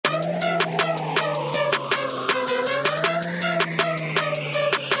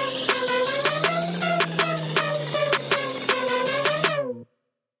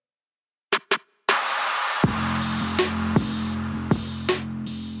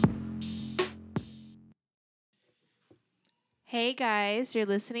Hey guys, you're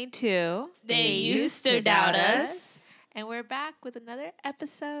listening to They Used to Doubt Us. And we're back with another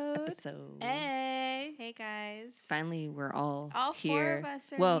episode. Hey. Hey guys. Finally, we're all Four here. of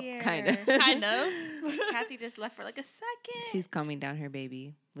us are well, here. kind of. Kind of. Kathy just left for like a second. She's calming down her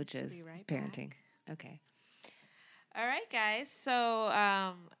baby, which She'll is be right parenting. back. Okay. All right, guys. So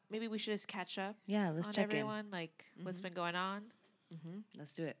maybe we should just catch up Yeah, let's on check everyone, like what's been going on. in.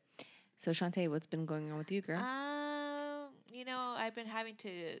 Let's do it. So, Shantae, what's been going on with you, girl? I've been having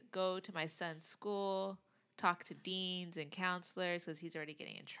to go to my son's school, talk to deans and counselors because he's already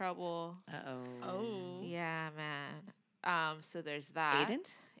getting in trouble. Uh-oh. Oh. Yeah, man. So there's that.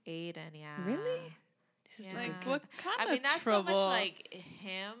 Aiden, yeah. Really? Yeah. Like, what kind I of mean, not trouble? so much like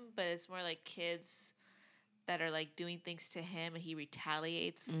him, but it's more like kids that are like doing things to him and he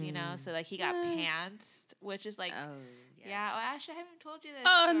retaliates, you know? So like he got pantsed, which is like, Oh, yes. yeah. Well, actually, I haven't told you this.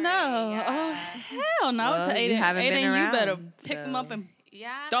 Oh, story. no. Yeah. Oh, hell no. Well, To you Aiden. haven't been Aiden, you better around, pick him up so- and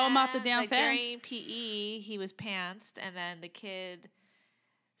Yeah, throw him out the man. damn like fence. During PE, he was pantsed, and then the kid.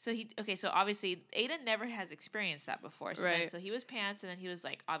 So obviously Aiden never has experienced that before. So Right. so he was pantsed, and then he was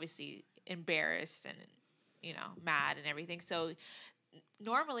like obviously embarrassed and mad and everything. So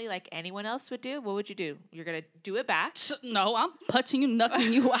normally, like anyone else would do, what would you do? You're gonna do it back. No, I'm punching you,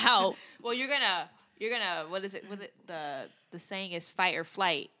 knocking you out. Well, you're gonna what is it? The saying is fight or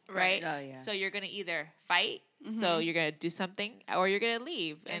flight, right? Oh, yeah. So you're gonna either fight, so you're gonna do something, or you're gonna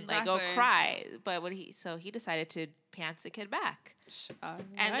leave and like go Exactly. cry. But he decided to pants the kid back,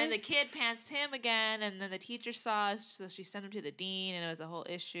 and then the kid pantsed him again, and then the teacher saw, so she sent him to the dean, and it was a whole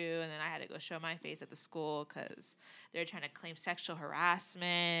issue. And then I had to go show my face at the school because they're trying to claim sexual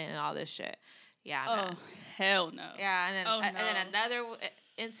harassment and all this shit. Yeah. Oh, man. hell no. Yeah, and then Oh, and then no. another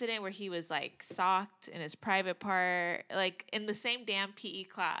incident where he was like socked in his private part, like in the same damn PE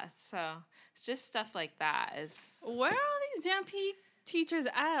class. So it's just stuff like that. Where are these damn PE teachers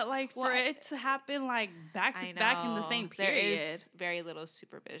at? Like, for it to happen, like, back to back in the same period. There is very little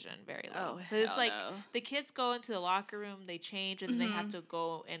supervision, very little. Oh, 'Cause it's hell like no. the kids go into the locker room, they change, and then they have to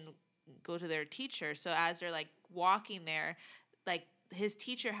go to their teacher. So as they're like walking there, like his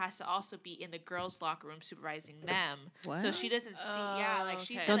teacher has to also be in the girls' locker room supervising them. So What? she doesn't see. Yeah, like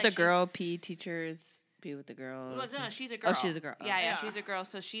she okay. said, Don't like, the she- girl PE teachers be with the girls? Well, no, she's a girl. Oh, she's a girl. Yeah, Yeah. she's a girl.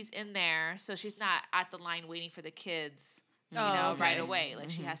 So she's in there. So she's not at the line waiting for the kids, Oh, okay. right away. Like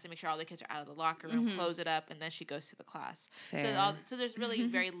she has to make sure all the kids are out of the locker room, close it up, and then she goes to the class. Fair. So there's really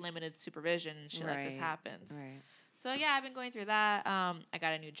very limited supervision and shit like this Right. happens. Right. So yeah, I've been going through that. I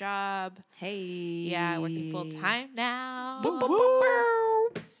got a new job. Hey. Yeah, working full time now.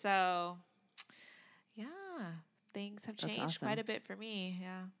 So yeah, things have That's changed awesome. quite a bit for me.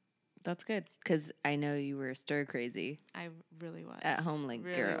 Yeah, That's good, because I know you were stir crazy I really was at home. Like,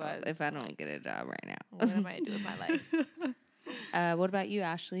 Really girl, was. if I don't get a job right now. What am I doing with my life? What about you,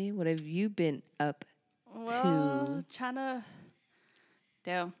 Ashley? What have you been up Well, trying to.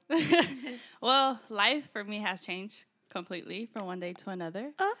 Damn. Well, life for me has changed completely from one day to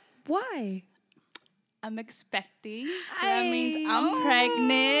another. Why? I'm expecting. So that means I'm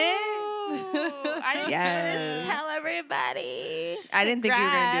pregnant. I didn't Yes. tell everybody. I didn't think you were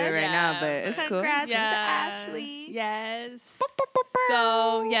going to do it right now, but it's cool. Congrats to Yeah. Ashley. Yes.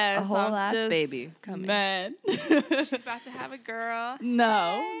 So, yes. A whole I'm ass just baby coming. mad. She's about to have a girl.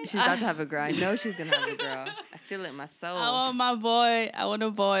 No. She's about to have a girl. I know she's going to have a girl. I feel it in my soul. I want my boy. I want a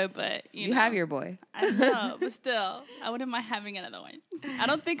boy, but you know. have your boy. I know, but still, I wouldn't mind having another one. I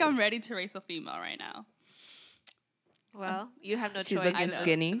don't think I'm ready to raise a female right now. Well, you have no She's choice. looking in the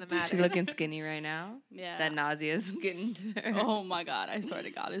skinny. matter. She's looking skinny right now. Yeah. That nausea is getting to her. Oh my God, I swear to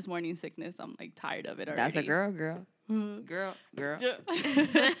God, this morning sickness, I'm like tired of it already. That's a girl. Girl.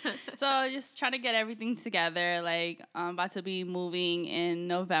 So just trying to get everything together. Like I'm about to be moving in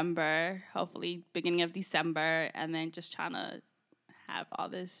November, hopefully beginning of December, and then just trying to have all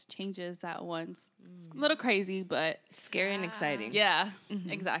this changes at once. It's a little crazy, but Scary and exciting. yeah,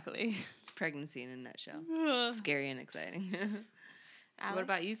 exactly. It's pregnancy in a nutshell. Scary and exciting. What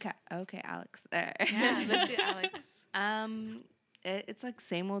about you, Okay, Alex. Yeah, let's see, Alex. It's like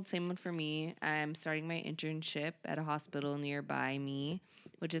same old for me. I'm starting my internship at a hospital nearby me,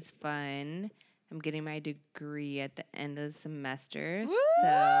 which is fun. I'm getting my degree at the end of the semester. So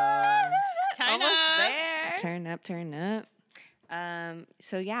Turn up. There. turn up.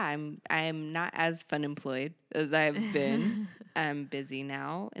 So yeah, I'm not as fun employed as I've been. I'm busy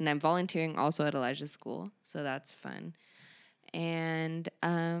now, and I'm volunteering also at Elijah's school, so that's fun. And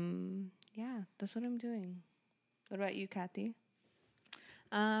yeah, that's what I'm doing. What about you, Kathy?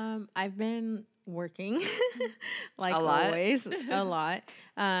 I've been working like A lot? always, a lot.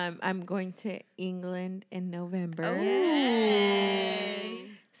 I'm going to England in November. Ooh.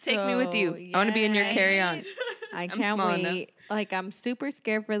 Take me with you. I want to be in your carry-on. I I'm can't small wait. enough. Like, I'm super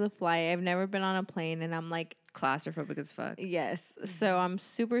scared for the flight. I've never been on a plane, and I'm like, Claustrophobic as fuck. yes. So I'm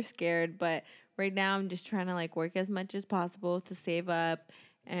super scared, but right now I'm just trying to like work as much as possible to save up,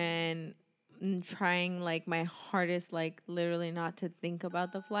 and I'm trying like my hardest, like literally not to think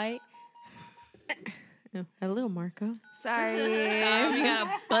about the flight. Oh, hello, Marco. Sorry. We gotta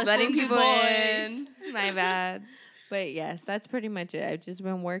bust Letting in people boys. in. My bad. But yes, that's pretty much it. I've just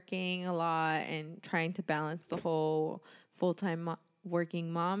been working a lot and trying to balance the whole full-time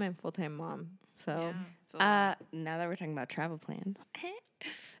working mom and full-time mom. So Now that we're talking about travel plans,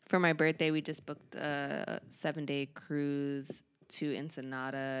 for my birthday, we just booked a 7-day cruise to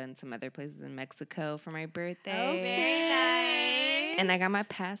Ensenada and some other places in Mexico for my birthday. Oh, very nice. And I got my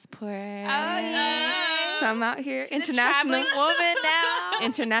passport. Oh, yeah. So I'm out here, She's a international traveling woman now.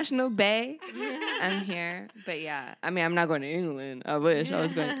 International Bay. I'm here, but yeah, I mean, I'm not going to England. I wish I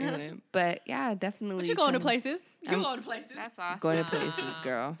was going to England, but yeah, definitely. But you're going to trying places. You're going to places. That's awesome. Going to places,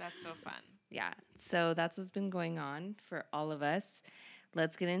 girl. That's so fun. Yeah, so that's what's been going on for all of us.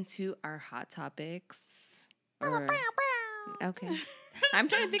 Let's get into our hot topics. Okay. I'm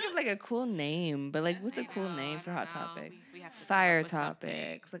trying to think of like a cool name, but like, what's a cool name for hot topic? We have to Fire come up with something.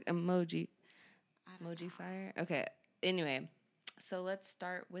 topics, like emoji. I don't Emoji know. fire. Okay. Anyway, so let's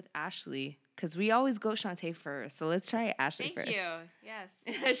start with Ashley because we always go Shantae first. So let's try Ashley Thank first. you. Yes.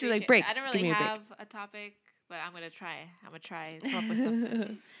 She's like, Appreciate it. break. I don't Give really me a break. have a topic, but I'm gonna try. Come up with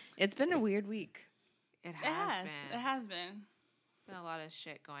something. It's been a weird week. It has been. It has been. Been a lot of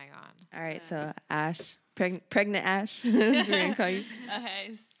shit going on. All right, so Ash, pregnant Ash, is we're gonna call you.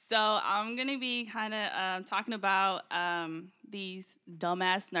 Okay, so I'm gonna be kind of talking about these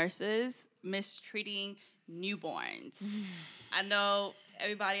dumbass nurses mistreating newborns. I know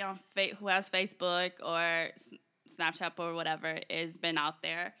everybody on who has Facebook or Snapchat or whatever has been out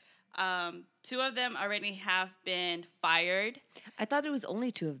there. 2 of them already have been fired. I thought it was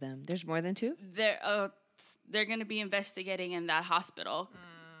only 2 of them. There's more than 2? They're going to be investigating in that hospital.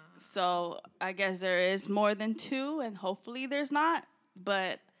 So I guess there is more than 2, and hopefully there's not.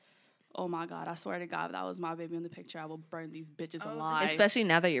 But, oh my God, I swear to God, if that was my baby in the picture, I will burn these bitches alive. Especially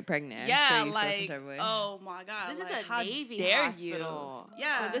now that you're pregnant. I'm Yeah, sure you feel like, some type of way. oh my God. This like, is a how Navy dare hospital. You?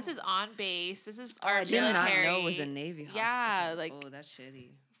 Yeah. So this is on base. This is Oh, our I did military. not know it was a Navy hospital. Yeah, like oh, that's shitty.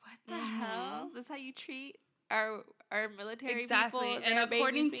 what the hell? That's how you treat our military exactly. people. And their babies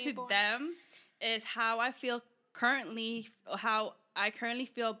according being to born? them, is how I feel currently, how I currently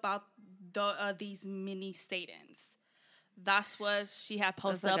feel about these mini statins. That's what she had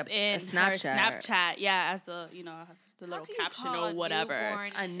posted like up a in Snapchat. her Snapchat. Yeah, as a, the How little can you caption call or a whatever.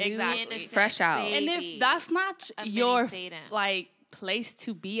 newborn A new, Exactly. innocent fresh out. baby And if that's not a mini your statin? like place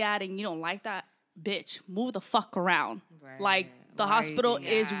to be at and you don't like that, bitch, move the fuck around. Right. Like the Why are you hospital doing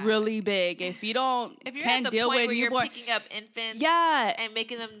is that? really big. If you don't If you're can't at the deal point with where newborn, you're picking up infants yeah, and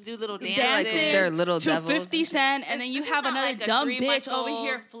making them do little dances, dances, they're little to devils 50 and shit. cent, and then you This is have not another like a dumb bitch 3-month-old. over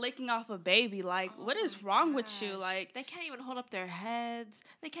here flicking off a baby. Like, what is wrong with you? Gosh, Like, they can't even hold up their heads.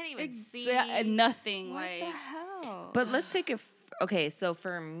 They can't even see. nothing. What like, the hell? But let's take it. Okay, so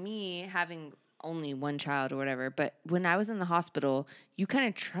for me, having only one child or whatever, but when I was in the hospital, you kind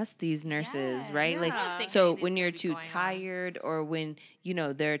of trust these nurses, Yeah, right? yeah. Like, You don't think so anything's when gonna you're be too going on. tired or when,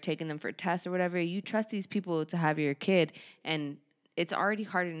 they're taking them for tests or whatever, you trust these people to have your kid. And it's already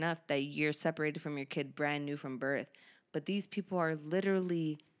hard enough that you're separated from your kid brand new from birth. But these people are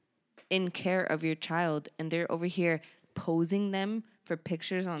literally in care of your child and they're over here posing them for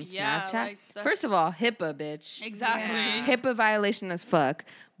pictures on Yeah, Snapchat. like, First of all, HIPAA, bitch. exactly. Yeah. HIPAA violation as fuck,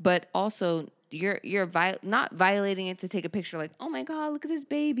 but also you're not violating it to take a picture like, oh my God, look at this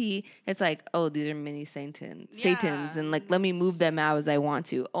baby. It's like, oh, these are mini satans, Yeah. and like let me move them out as I want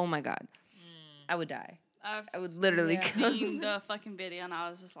to. Oh my God, I would die. I would literally kill seen the fucking video and I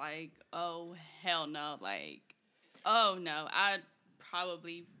was just like, oh hell no, like, oh no, I'd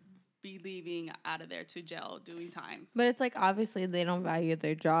probably be leaving out of there to jail doing time. But it's like obviously they don't value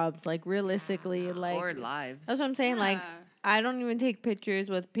their jobs. Like realistically, like or lives. that's what I'm saying. Like Yeah. I don't even take pictures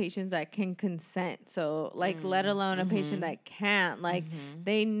with patients that can consent. So, like, let alone a patient that can't. Like,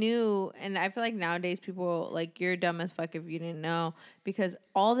 they knew. And I feel like nowadays people, like, you're dumb as fuck if you didn't know. Because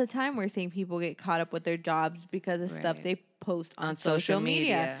all the time we're seeing people get caught up with their jobs because of stuff they post on social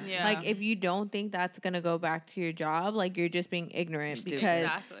media. Yeah. Like, if you don't think that's going to go back to your job, like, you're just being ignorant. Because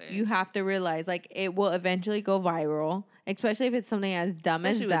you have to realize, like, it will eventually go viral. Especially if it's something as dumb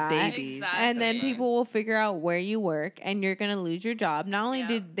as that. Babies. Exactly. And then people will figure out where you work and you're going to lose your job. Not only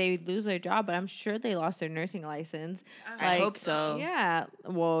did they lose their job, but I'm sure they lost their nursing license. I hope so. Yeah.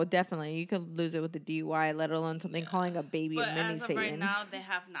 Well, definitely. You could lose it with the DUI, let alone something calling a baby a mini as of Satan. right now, they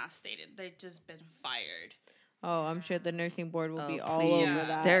have not stated. They've just been fired. Oh, I'm sure the nursing board will be all please. over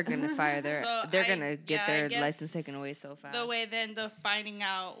that. They're going to fire their... So they're going to get their license taken away so fast. The way then the finding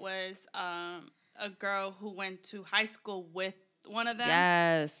out was a girl who went to high school with one of them.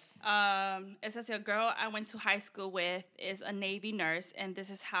 Yes. It says a girl I went to high school with is a Navy nurse, and this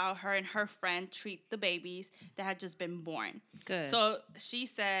is how her and her friend treat the babies that had just been born. Good. So she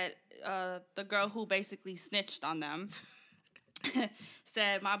said the girl who basically snitched on them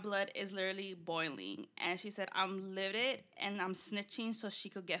said, my blood is literally boiling. And she said, I'm livid and I'm snitching so she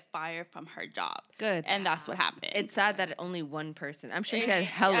could get fired from her job. Good. And that's what happened. It's sad that only one person... I'm sure she had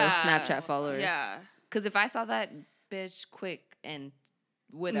hella Snapchat followers. Yeah. Because if I saw that bitch quick and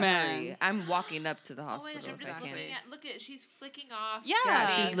with a hurry, I'm walking up to the hospital. Oh my gosh, I'm just looking at... Look at... She's flicking off... Yeah.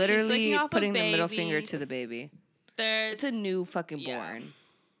 She's literally off putting the middle finger to the baby. There's... It's a new fucking born.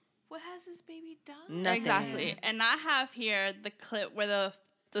 What has this baby done? Nothing. Exactly. And I have here the clip where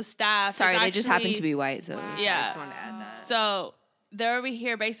the staff... Sorry, they just happen to be white, so Wow. I just wanted to add that. So... They're over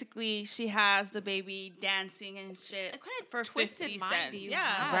here. Basically, she has the baby dancing and shit for 50 cents.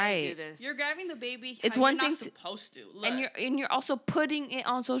 Yeah, right. You're grabbing the baby. It's one thing thing supposed to. Look. And you're also putting it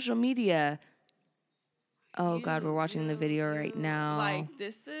on social media. Oh God, we're watching the video right now. Like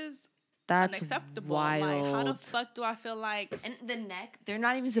this is that's unacceptable. wild. Like how the fuck do I feel like? And the neck, they're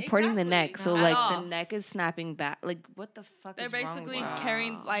not even supporting the neck, so Not like at all. the neck is snapping back. Like what the fuck? They're is wrong basically with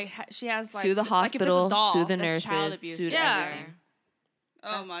carrying like she has like sue the hospital, like if it's a doll, sue the that's child nurses, abuse. sue everything.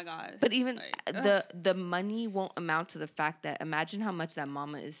 Oh my god! But even like, the money won't amount to the fact that imagine how much that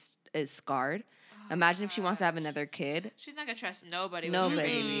mama is scarred. Imagine if she wants to have another kid. She's not gonna trust nobody. With her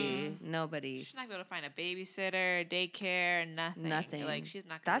baby. Nobody. She's not gonna find a babysitter, daycare, nothing. Nothing. Like she's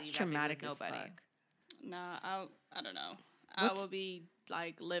not. Gonna That's leave that baby traumatic with as nobody. fuck. Nah, I don't know. I will be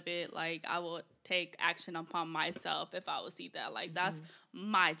like livid. Like I will take action upon myself if I would see that. Like that's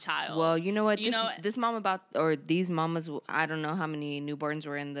my child. Well, you know what? This mom these mamas, I don't know how many newborns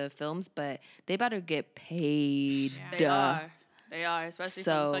were in the films, but they better get paid. Yeah. They are, especially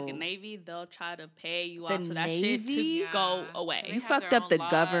from the fucking Navy. They'll try to pay you off so that shit to go away. You fucked up the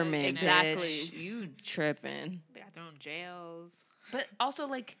government, exactly. Bitch. You tripping. They got their own jails. But also,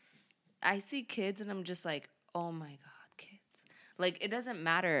 like, I see kids and I'm just like, oh my God, kids. Like, it doesn't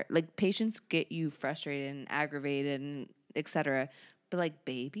matter. Like, patients get you frustrated and aggravated and etc. But, like,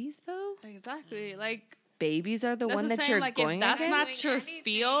 babies, though? Exactly. Like, babies are the one that you're like, going against. If that's not your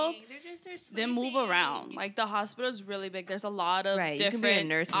field, then move around. Like, the hospital is really big. There's a lot of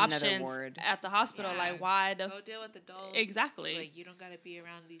different options at the hospital. Like, why go deal with adults. Exactly. Like, you don't got to be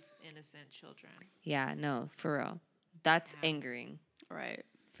around these innocent children. Yeah, no, for real. That's angering. Right.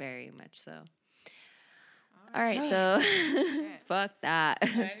 Very much so. All right, so fuck that.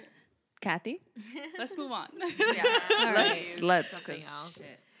 Right. Kathy? Let's move on. Let's something else.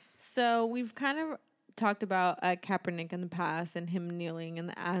 So we've kind of talked about Kaepernick in the past and him kneeling in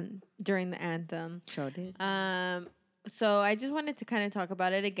the during the anthem. Sure did. So I just wanted to kind of talk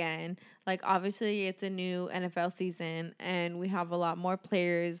about it again. Like, obviously, it's a new NFL season, and we have a lot more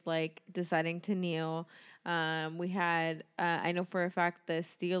players, like, deciding to kneel. We had, I know for a fact, the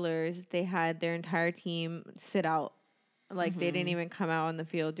Steelers, they had their entire team sit out. Like, they didn't even come out on the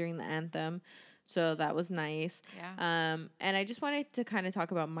field during the anthem. So that was nice. Yeah. And I just wanted to kind of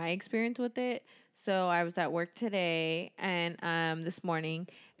talk about my experience with it. So I was at work today and this morning,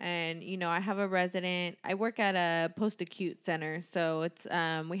 and you know, I have a resident. I work at a post-acute center, so it's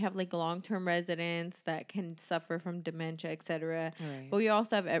we have like long-term residents that can suffer from dementia, etc. Right. But we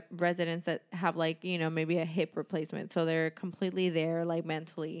also have residents that have like, you know, maybe a hip replacement, so they're completely there like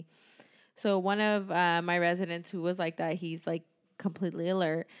mentally. So one of my residents who was like that, he's like completely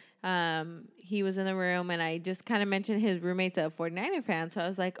alert. He was in the room and I just kind of mentioned his roommate's a 49er fan. So I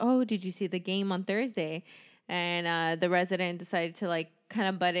was like, oh, did you see the game on Thursday? And the resident decided to like kind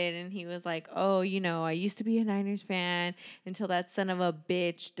of butt in, and he was like, oh, you know, I used to be a Niners fan until that son of a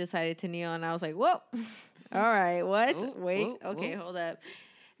bitch decided to kneel. And I was like, whoa, all right, what? Wait, okay, hold up.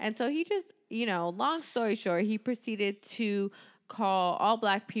 And so he just, long story short, he proceeded to call all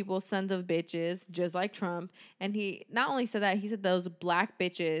black people sons of bitches, just like Trump. And he not only said that, he said those black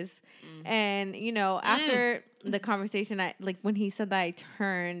bitches. And, after the conversation, when he said that, I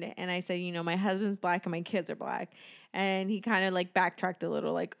turned and I said, my husband's black and my kids are black. And he kind of backtracked a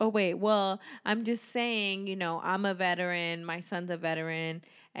little, oh, wait, well, I'm just saying, I'm a veteran, my son's a veteran.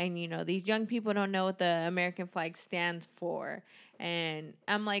 And, these young people don't know what the American flag stands for. And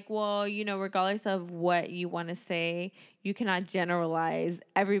I'm like, well, regardless of what you want to say, you cannot generalize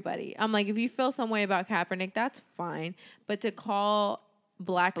everybody. I'm like, if you feel some way about Kaepernick, that's fine. But to call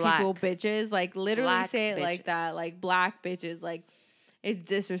black people bitches, literally black say it bitches. Like that, black bitches, it's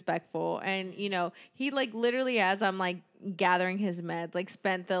disrespectful. And, he literally, as I'm gathering his meds,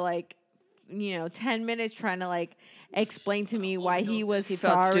 spent the 10 minutes trying to explain to me why he was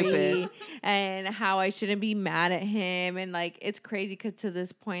sorry and how I shouldn't be mad at him. And it's crazy because to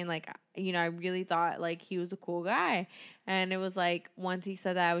this point, I really thought he was a cool guy. And it was once he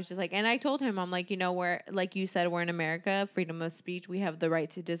said that, I was just and I told him, I'm we're, like you said, we're in America, freedom of speech. We have the right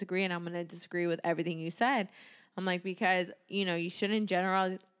to disagree. And I'm going to disagree with everything you said. I'm because, you shouldn't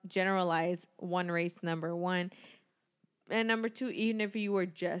generalize one race, number one. And number two, even if you were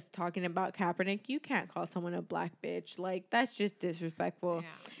just talking about Kaepernick, you can't call someone a black bitch. That's just disrespectful.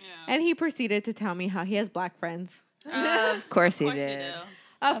 Yeah. And he proceeded to tell me how he has black friends. Of course he did.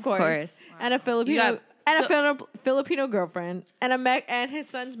 Of course. Wow. And a Filipino Filipino girlfriend and his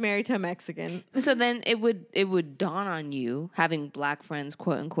son's married to a Mexican. So then it would dawn on you, having black friends,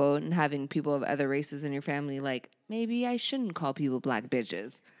 quote unquote, and having people of other races in your family, maybe I shouldn't call people black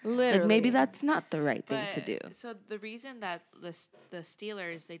bitches. Literally. Maybe that's not the right thing to do. So the reason that the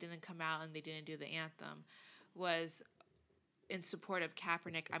Steelers, they didn't come out and they didn't do the anthem was in support of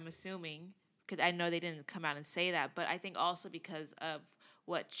Kaepernick, I'm assuming, because I know they didn't come out and say that, but I think also because of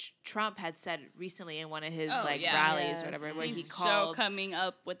what Trump had said recently in one of his rallies or whatever, where he called coming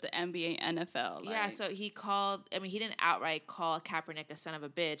up with the NBA, NFL. Yeah, so he called. I mean, he didn't outright call Kaepernick a son of a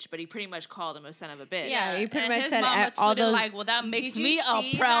bitch, but he pretty much called him a son of a bitch. Yeah, he pretty much said all those. Well, that makes me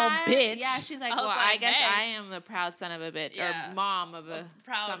a proud bitch. Yeah, she's like, well, I guess I am the proud son of a bitch or mom of a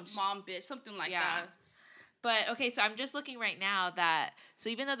proud mom bitch, something like that. But, okay, so I'm just looking right now that, so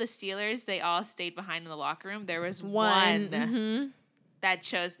even though the Steelers, they all stayed behind in the locker room, there was one that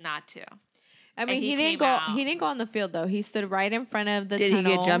chose not to. I mean, he didn't go on the field though. He stood right in front of the tunnel. Did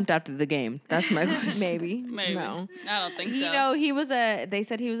he get jumped after the game? That's my question. Maybe. No. I don't think so. They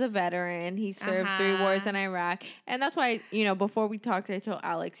said he was a veteran. He served 3 wars in Iraq. And that's why, before we talked, I told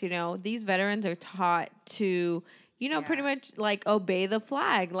Alex, these veterans are taught to pretty much obey the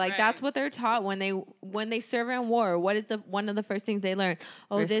flag. That's what they're taught when they serve in war. What is one of the first things they learn?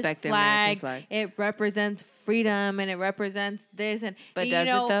 Oh, respect this flag. It represents freedom and it represents this. But does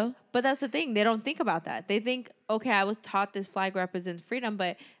it though? But that's the thing. They don't think about that. They think, okay, I was taught this flag represents freedom,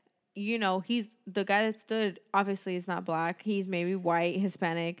 but he's the guy that stood. Obviously, is not black. He's maybe white,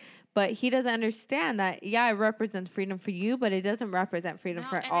 Hispanic. But he doesn't understand that, it represents freedom for you, but it doesn't represent freedom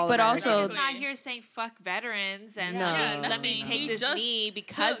for all But also, he's not here saying fuck veterans and let me take this knee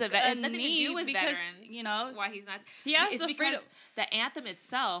because of it. And nothing to do with veterans. Why he's not. He has the freedom. The anthem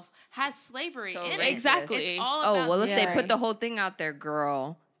itself has slavery in it. Exactly. It's all about look, they put the whole thing out there,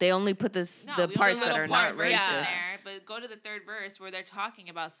 girl. They only put the parts that are not racist. There, but go to the third verse where they're talking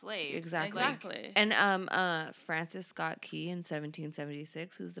about slaves. Exactly. And Francis Scott Key in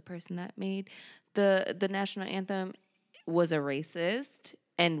 1776, who's the person that made the national anthem, was a racist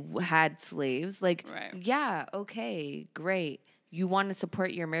and had slaves. Yeah, okay, great. You want to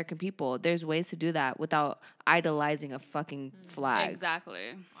support your American people. There's ways to do that without idolizing a fucking flag.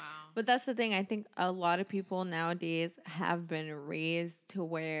 Exactly. Wow. But that's the thing. I think a lot of people nowadays have been raised to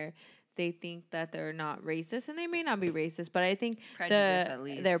where they think that they're not racist, and they may not be racist. But I think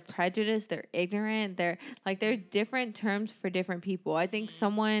they're prejudiced, they're ignorant. There's different terms for different people. I think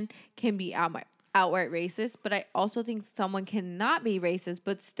someone can be outright racist, but I also think someone cannot be racist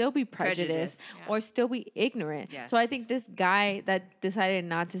but still be prejudiced or still be ignorant. Yes. So I think this guy that decided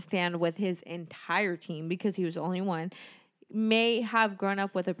not to stand with his entire team because he was the only one may have grown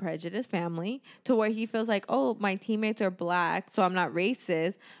up with a prejudiced family to where he feels like, oh, my teammates are black, so I'm not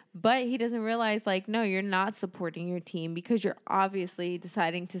racist. But he doesn't realize, no, you're not supporting your team because you're obviously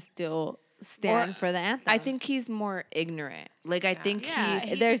deciding to still stand for the anthem. I think he's more ignorant. I think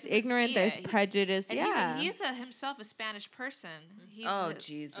there's ignorant, there's prejudice. And he's himself a Spanish person.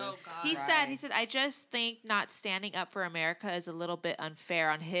 Jesus. Oh, God. He said, I just think not standing up for America is a little bit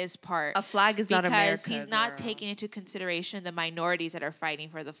unfair on his part. A flag is not America. Because he's not taking into consideration the minorities that are fighting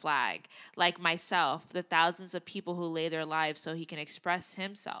for the flag. Like myself, the thousands of people who lay their lives so he can express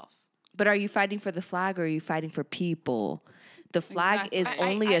himself. But are you fighting for the flag or are you fighting for people? The flag is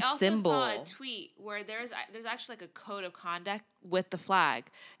only a symbol. I also saw a tweet where there's actually like a code of conduct with the flag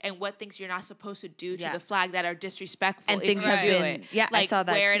and what things you're not supposed to do to the flag that are disrespectful. And things have been, like I saw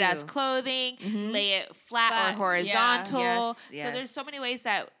that wear too. it as clothing, lay it flat or horizontal. Yes. So there's so many ways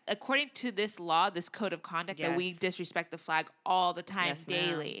that, according to this law, this code of conduct, that we disrespect the flag all the time,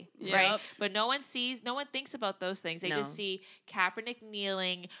 daily, right? But no one thinks about those things. They just see Kaepernick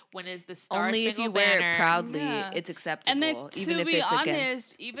kneeling when is the Star Only if you wear it proudly, it's acceptable. And then, even to if be it's honest,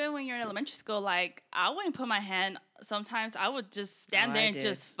 against. even when you're in elementary school, like, I wouldn't put my hand. Sometimes I would just stand there and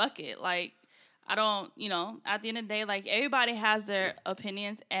just fuck it. Like, I don't, at the end of the day, like, everybody has their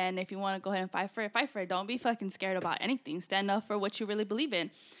opinions. And if you want to go ahead and fight for it, fight for it. Don't be fucking scared about anything. Stand up for what you really believe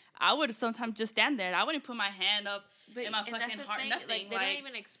in. I would sometimes just stand there. I wouldn't put my hand up in my fucking heart. Nothing. Like, they don't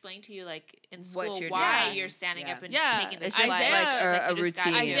even explain to you, like, in school, you're standing up and taking the it's just like a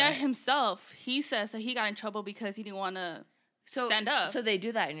routine. Isaiah himself, he says that he got in trouble because he didn't want to stand up. So they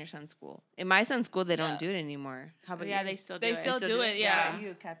do that in your son's school. In my son's school, they don't do it anymore. How about you? They still do it. They still do it. Yeah.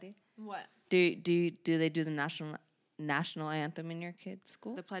 You, Kathy? What? Do they do the national anthem in your kid's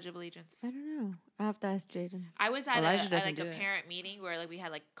school? The Pledge of Allegiance. I don't know. I have to ask Jaden. I was at a parent meeting where, like, we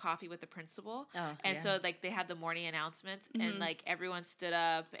had, like, coffee with the principal. So, like, they had the morning announcements and, like, everyone stood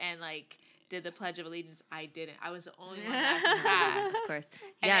up and, like, did the Pledge of Allegiance. I didn't. I was the only one that sat. Of course.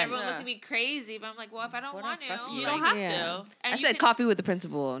 And everyone looked at me crazy, but I'm like, well, if I don't want to, you don't have to. And I said coffee with the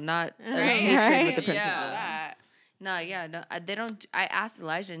principal, not hatred with the principal. No, they don't. I asked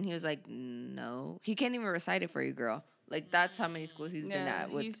Elijah, and he was like, "No, he can't even recite it for you, girl." Like, that's how many schools he's been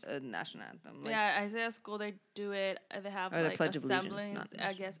at with a national anthem. Like, Isaiah's school, they do it. They have or the like Pledge of assemblies, Allegiance,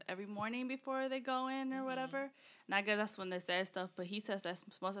 I guess, every morning before they go in or whatever. And I guess that's when they say stuff. But he says that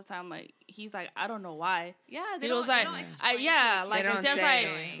most of the time, like, he's like, I don't know why. Yeah, they don't like,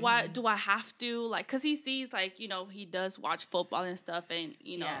 why do I have to? Like, because he sees, like, he does watch football and stuff, and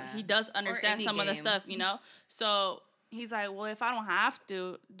he does understand some of the stuff, So he's like, well, if I don't have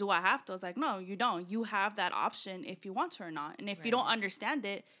to, do I have to? I was like, no, you don't. You have that option if you want to or not. And if you don't understand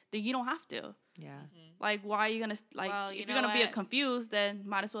it, then you don't have to. Yeah. Like, why are you going to, like, if you're going to be confused, then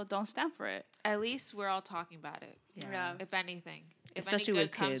might as well don't stand for it. At least we're all talking about it. Yeah. If anything. Especially if any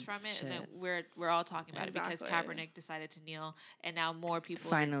with good comes kids, from it, then we're all talking about it because Kaepernick decided to kneel, and now more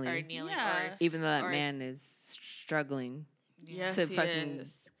people are kneeling. Yeah. Even though that man is struggling. Yes, to he fucking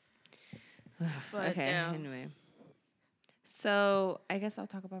is. Anyway. So, I guess I'll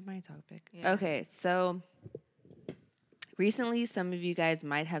talk about my topic. Yeah. Okay, so recently some of you guys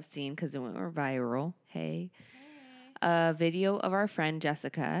might have seen, because it went viral, a video of our friend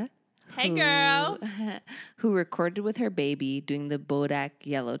Jessica. Hey, girl. Who recorded with her baby doing the Bodak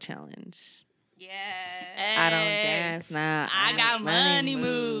Yellow Challenge. Yeah. Hey, I don't dance now. I got money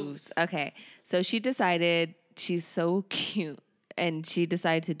moves. Okay, so she decided, she's so cute, and she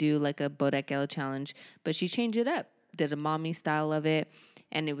decided to do like a Bodak Yellow Challenge, but she changed it up. Did a mommy style of it,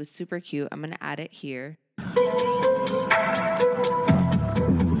 and it was super cute. I'm gonna add it here.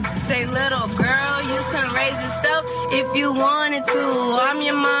 Say, little girl, you can raise yourself if you wanted to. I'm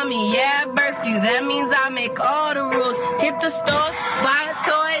your mommy, yeah, I birthed you. That means I make all the rules. Hit the store, buy a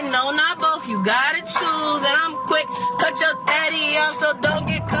toy, no, not both. You gotta choose, and I'm quick. Cut your daddy off, so don't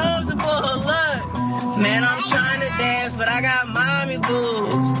get comfortable. Look, man, I'm trying to dance, but I got mommy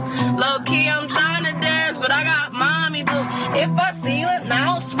boobs. Low key, I'm trying to dance, but I got mommy boobs. If I see it,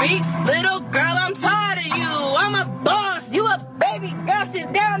 now speak. Little girl, I'm tired of you. I'm a boss, you a baby girl.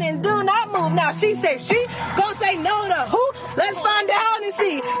 Sit down and do not move. Now she said she gon' say no to who? Let's find out and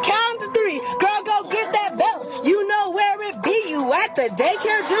see. Count to 3. Girl, go get that belt. You know where it be. You at the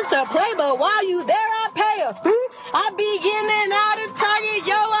daycare just to play, but while you there, I pay a fee. I be getting out of Target,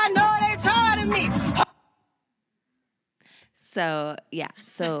 yo. I know they tired of me. So, yeah.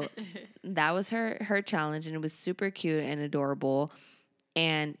 So, that was her challenge, and it was super cute and adorable.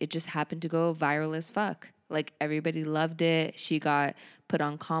 And it just happened to go viral as fuck. Like, everybody loved it. She got put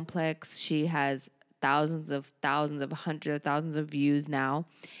on Complex. She has hundreds of thousands of views now.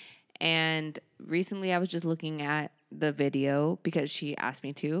 And recently I was just looking at the video because she asked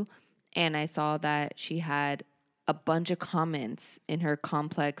me to. And I saw that she had a bunch of comments in her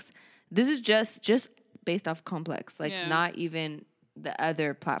Complex. This is just based off Complex. Like, not even the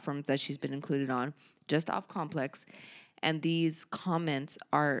other platforms that she's been included on. Just off Complex. And these comments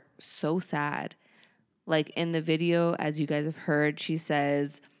are so sad. Like, in the video, as you guys have heard, she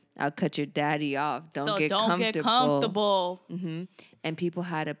says, I'll cut your daddy off. Don't get comfortable. Mm-hmm. And people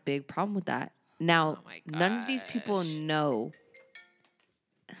had a big problem with that. Now, none of these people know.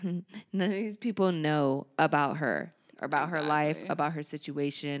 None of these people know about her about her life, about her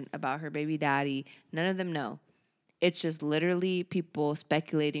situation, about her baby daddy. None of them know. It's just literally people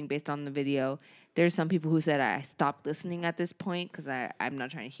speculating based on the video. There's some people who said, I stopped listening at this point because I'm not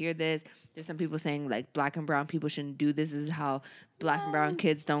trying to hear this. There's some people saying, like, black and brown people shouldn't do this. This is how black and brown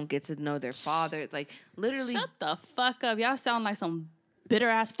kids don't get to know their father. It's like, literally. Shut the fuck up. Y'all sound like some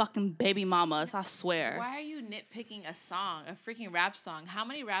bitter-ass fucking baby mamas, I swear. Why are you nitpicking a song, a freaking rap song? How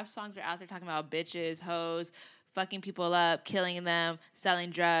many rap songs are out there talking about bitches, hoes, fucking people up, killing them, selling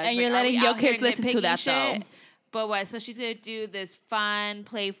drugs? And you're letting your kids listen to that, though. But what? So she's gonna do this fun,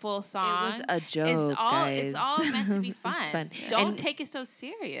 playful song. It was a joke, guys. It's all meant to be fun. It's fun. Don't take it so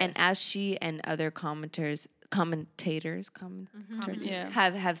serious. And as she and other commentators have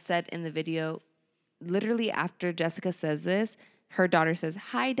said in the video, literally after Jessica says this, her daughter says,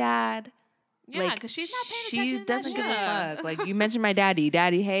 "Hi, Dad." Yeah, because she's not paying attention. She doesn't give a fuck. Like, you mentioned my daddy.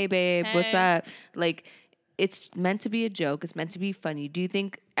 Daddy, hey, babe, what's up? Like, it's meant to be a joke. It's meant to be funny. Do you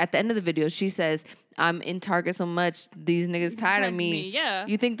think at the end of the video she says, I'm in Target so much, these niggas tired of me? Yeah.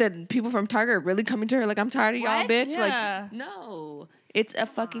 You think that people from Target are really coming to her like, I'm tired of y'all, bitch? Yeah. Like, no. It's a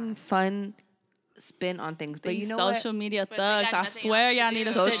fucking fun spin on things. But you know social media thugs, I nothing swear else y'all to need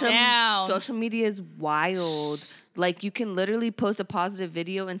to do. sit down. Social media is wild. Like, you can literally post a positive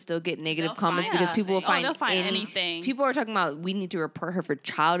video and still get negative comments because people will find, they'll find anything. People are talking about we need to report her for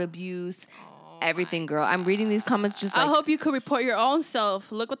child abuse. Everything, girl. I'm reading these comments just like, I hope you could report your own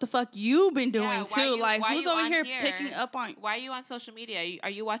self. Look what the fuck you've been doing too. Like, who's over here picking up on? Why are you on social media? Are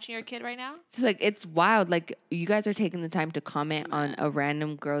you watching your kid right now? just like, it's wild. Like, you guys are taking the time to comment on a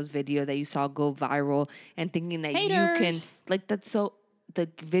random girl's video that you saw go viral and thinking that you can, like, that's so, the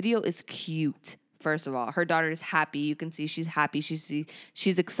video is cute. First of all, her daughter is happy. You can see she's happy.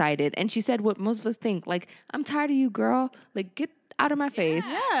 She's excited. And she said what most of us think. Like, I'm tired of you, girl. Like, get out of my face.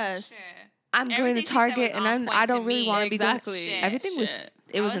 Yes. Sure. I'm going to Target and I don't really want to be going. Exactly. Everything was,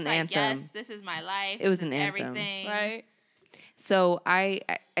 it was an like, anthem. Yes, this is my life. It was this an is anthem. Everything. Right. So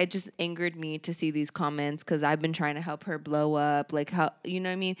it just angered me to see these comments because I've been trying to help her blow up. Like, how, you know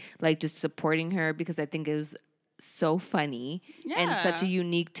what I mean? Like, just supporting her because I think it was so funny and such a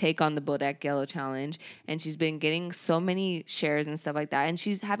unique take on the Bodak Yellow challenge. And she's been getting so many shares and stuff like that. And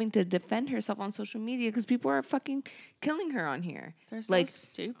she's having to defend herself on social media because people are fucking killing her on here. They're so like,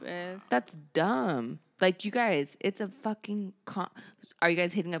 stupid. That's dumb. Like, you guys, it's a fucking... Are you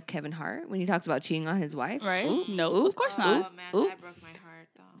guys hitting up Kevin Hart when he talks about cheating on his wife? Right? Ooh, No, ooh, of course Oh, not. man, Ooh. that broke my heart,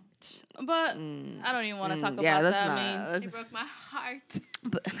 though. But I don't even want to talk about yeah, that. that's not. It broke my heart.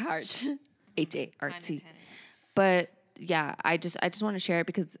 But heart. H-A-R-T. Pun intended. But yeah, I just want to share it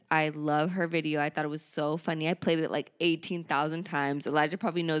because I love her video. I thought it was so funny. I played it like 18,000 times. Elijah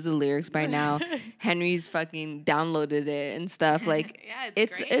probably knows the lyrics by now. Henry's fucking downloaded it and stuff. Like, Yeah,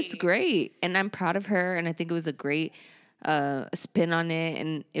 it's great. And I'm proud of her. And I think it was a great spin on it.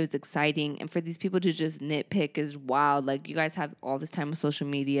 And it was exciting. And for these people to just nitpick is wild. Like, you guys have all this time with social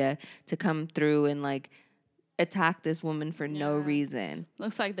media to come through and like attack this woman for no reason.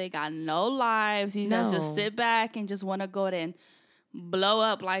 Looks like they got no lives. You guys just sit back and just want to go there and blow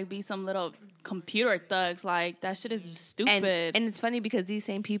up, like be some little computer thugs. Like, that shit is stupid. And it's funny because these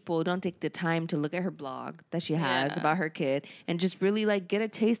same people don't take the time to look at her blog that she has about her kid and just really like get a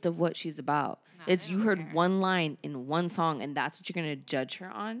taste of what she's about. You heard one line in one song and that's what you're gonna judge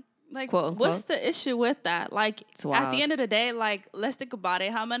her on. Like, quote, unquote. what's the issue with that? Like, at the end of the day, like, let's think about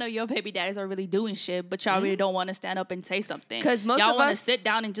it. How many of your baby daddies are really doing shit, but y'all really don't want to stand up and say something? Because most y'all of want to us sit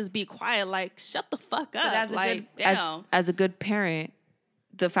down and just be quiet. Like, shut the fuck up. As a good parent,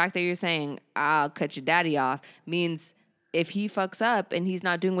 the fact that you're saying, I'll cut your daddy off means if he fucks up and he's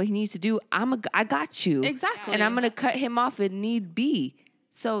not doing what he needs to do, I got you. Exactly. And I'm going to cut him off if need be.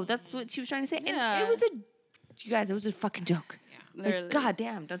 So that's what she was trying to say. Yeah. And you guys, it was a fucking joke. Literally. Like, God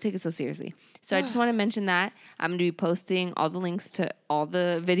damn, don't take it so seriously. So I just want to mention that. I'm going to be posting all the links to all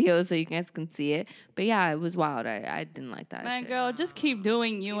the videos so you guys can see it. But yeah, it was wild. I didn't like that Man, shit. girl, just keep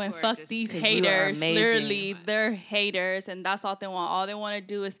doing you and fuck these 'cause you are haters. amazing. Literally, they're haters, and that's all they want. All they want to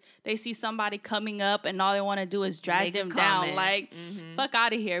do is they see somebody coming up, and all they want to do is drag Make a them down. comment. Like, fuck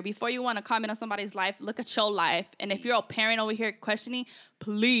out of here. Before you want to comment on somebody's life, look at your life. And if you're a parent over here questioning,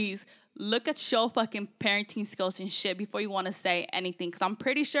 please look at your fucking parenting skills and shit before you want to say anything. Because I'm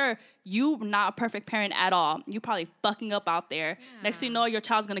pretty sure you're not a perfect parent at all. You're probably fucking up out there. Yeah. Next thing you know, your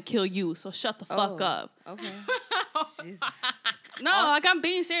child's going to kill you. So shut the fuck up. Okay. Jesus. No, like, I'm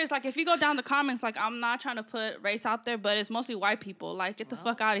being serious. Like, if you go down the comments, like, I'm not trying to put race out there, but it's mostly white people. Like, get the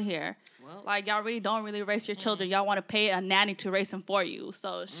fuck out of here. Like, y'all really don't really raise your children. Y'all want to pay a nanny to raise them for you.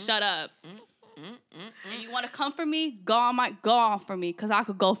 So shut up. And you want to come for me? Go on for me, because I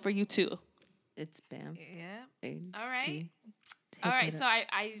could go for you too. It's spam. Yeah. All right. All right. So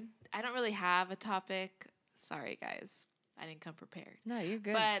I don't really have a topic. Sorry, guys. I didn't come prepared. No, you're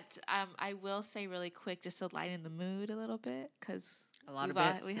good. But I will say really quick, just to lighten the mood a little bit, because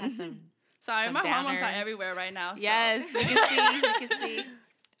we had some. Sorry, some my downers. hormones are everywhere right now. So. Yes, we can see. We can see.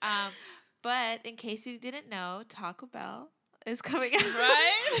 But in case you didn't know, Taco Bell is coming out.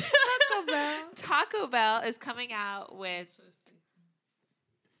 Right? Taco Bell is coming out with.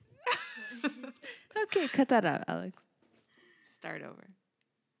 Okay, cut that out, Alex. Start over.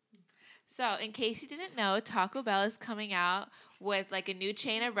 So, in case you didn't know, Taco Bell is coming out with like a new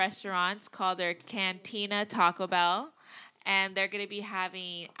chain of restaurants called their Cantina Taco Bell, and they're gonna be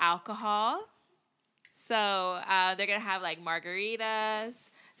having alcohol. So they're gonna have like margaritas,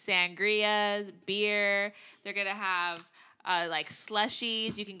 sangrias, beer. They're gonna have like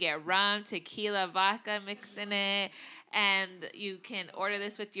slushies. You can get rum, tequila, vodka mixed in it. And you can order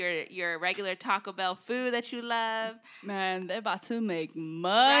this with your regular Taco Bell food that you love. Man, they're about to make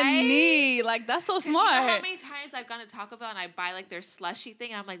money. Right? Like, that's so You smart. know how many times I've gone to Taco Bell and I buy like their slushy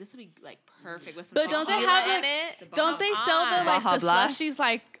thing, and I'm like, this would be like perfect with some But don't they tequila have in it? it? Don't they sell the Baja the Blast? slushies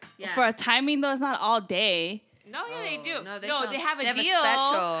like for a timing though? It's not all day. No, yeah, they do. no, No, they they have a have a deal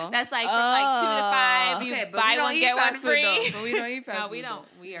special. that's like from like 2 to 5. Okay, You but buy we don't one, eat get one fast food, free. though. But we don't eat fast No, food, we though. don't.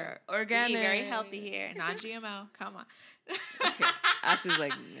 We are Organic. We eat very healthy here. Non-GMO. Come on. Okay. Ashley's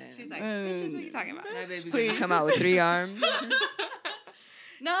like, man. She's like, bitches, what are you talking about? That baby Please. gonna come out with 3 arms.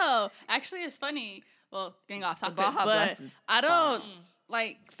 No, actually, it's funny. Well, getting off topic, Baja but Blast is I don't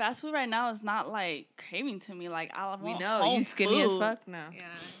like fast food right now. Is not like craving to me. Like I We want know home you skinny food. as fuck now. Yeah.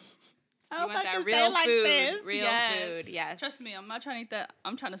 I You hope want I that can real stay like food. this. Real Yes. food. Yes. Trust me, I'm not trying to eat that.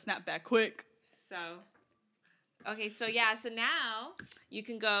 I'm trying to snap back quick. So, okay, so yeah, so now you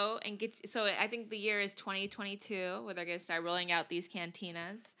can go and get. So I think the year is 2022 where they're gonna start rolling out these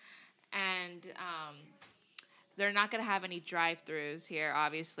cantinas, and they're not gonna have any drive-throughs here.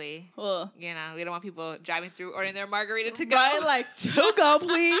 Obviously, Well, you know we don't want people driving through ordering their margarita to go. right, like to go,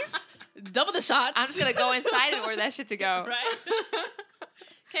 please. Double the shots. I'm just gonna go inside and order that shit to go. Right.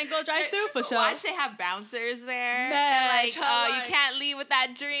 Can't go drive through for sure. Watch they have bouncers there. Man, And like, child, you like- can't leave with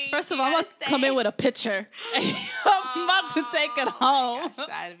that drink. First of You all, I'm gotta about to come stay. in with a pitcher. I'm about to take it Oh home. my gosh,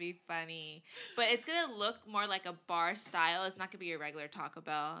 that'd be funny. But it's gonna look more like a bar style. It's not gonna be your regular Taco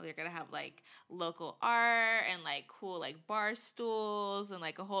Bell. They're gonna have like local art and like cool like bar stools and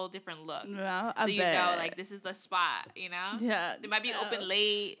like a whole different look. Well, So I you bet. know, like this is the spot. You know, Yeah. they might be open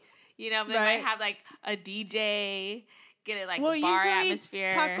late. You know, they Right. might have like a DJ. Get it like Well, bar usually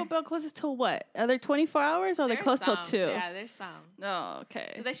atmosphere. Taco Bell closes till what? Are they 24 hours or are they There's close till some. 2? Yeah, there's some. Oh,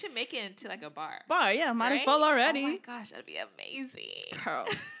 okay. So they should make it into like a bar. Bar, yeah, might as right? well already. Oh my gosh, that'd be amazing. Girl.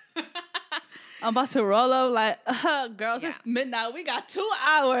 I'm about to roll up like, girls, Yeah. it's midnight. We got 2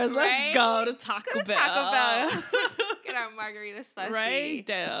 hours. Right? Let's go to Taco Go to Bell. Taco Bell. Get our margarita slushy. Right?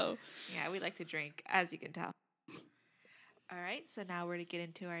 Damn. Yeah, we like to drink, as you can tell. All right, so now we're to get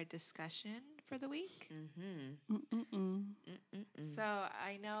into our discussion for the week. So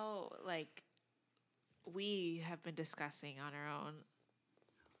I know, like, we have been discussing on our own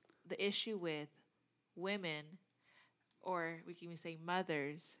the issue with women, or we can even say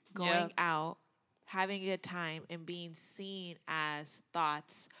mothers, going Yep. out, having a good time, and being seen as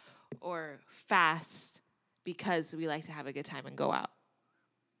thoughts or fast because we like to have a good time and go out.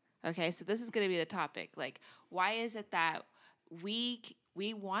 Okay, so this is going to be the topic. Like, why is it that we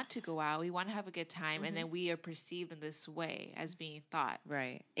want to go out, we want to have a good time, and then we are perceived in this way as being thoughts?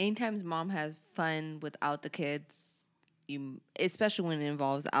 Right. Anytime mom has fun without the kids, especially when it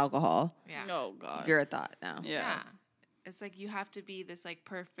involves alcohol, Yeah. Oh, God. you're a thought now. Yeah. It's like you have to be this like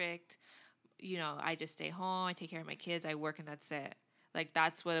perfect, you know, I just stay home, I take care of my kids, I work, and that's it. Like,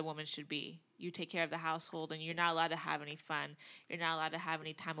 that's what a woman should be. You take care of the household, and you're not allowed to have any fun. You're not allowed to have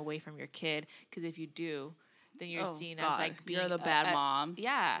any time away from your kid, because if you do, then you're Oh, seen God. as like being You're the bad mom.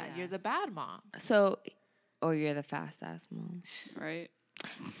 Yeah, you're the bad mom. So, or you're the fast ass mom. Right?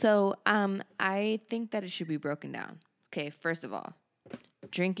 So, I think that it should be broken down. Okay, first of all,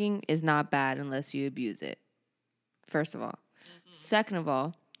 drinking is not bad unless you abuse it. First of all. Second of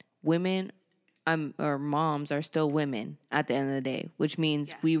all, women or moms are still women at the end of the day, which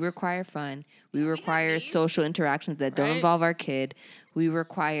means we require fun. We require social interactions that don't Right. involve our kid. We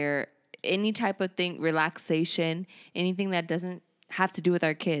require any type of thing, relaxation, anything that doesn't have to do with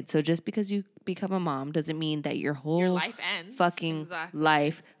our kids. So just because you become a mom doesn't mean that your whole Life ends. fucking Exactly.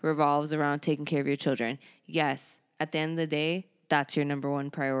 life revolves around taking care of your children. Yes, at the end of the day, that's your number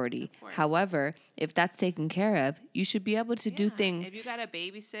one priority. However, if that's taken care of, you should be able to do things. If you got a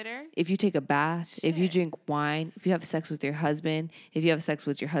babysitter, if you take a bath, if you drink wine, if you have sex with your husband, if you have sex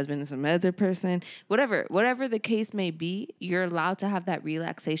with your husband and some other person, whatever the case may be, you're allowed to have that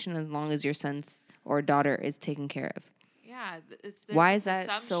relaxation as long as your son's or daughter is taken care of. yeah, Why there's is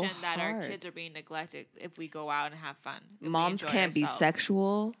that so assumption that our hard? kids are being neglected if we go out and have fun. if we Moms enjoy can't be ourselves.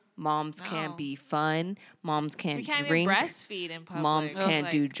 sexual. Moms No. can't be fun. Moms can't We can't drink. even breastfeed in public. Moms can't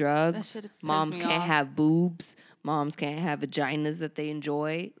do That drugs. shit pisses Moms me can't off. have boobs. Moms can't have vaginas that they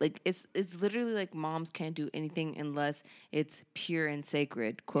enjoy. Like it's literally like moms can't do anything unless it's pure and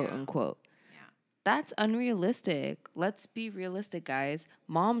sacred, quote unquote. Yeah. That's unrealistic. Let's be realistic, guys.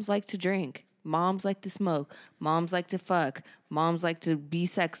 Moms like to drink. Moms like to smoke. Moms like to fuck. Moms like to be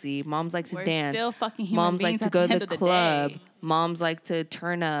sexy. Moms like to We're dance. still fucking human Moms like beings to at go the to end the of the club. day. Moms like to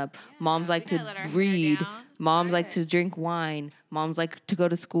turn up. Moms we like to gotta let our hair read. down. Moms like Right. to drink wine. Moms like to go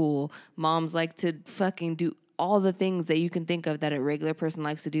to school. Moms like to fucking do all the things that you can think of that a regular person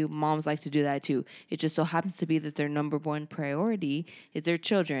likes to do. Moms like to do that too. It just so happens to be that their number one priority is their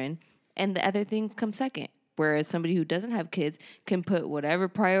children, and the other things come second. Whereas somebody who doesn't have kids can put whatever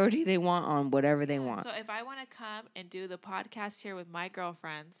priority they want on whatever they want. So if I want to come and do the podcast here with my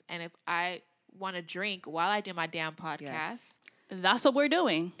girlfriends, and if I want to drink while I do my damn podcast, Yes. That's what we're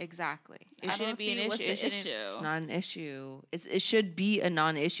doing. exactly. It I shouldn't don't be see an what's issue. the It shouldn't- issue. It's not an issue. It should be a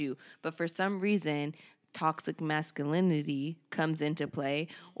non-issue. But for some reason, toxic masculinity comes into play,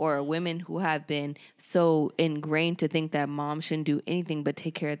 or women who have been so ingrained to think that mom shouldn't do anything but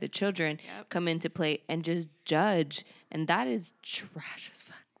take care of the children come into play and just judge. And that is trash as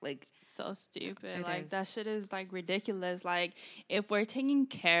fuck. Like, So stupid. It Like is. that shit is like ridiculous. Like if we're taking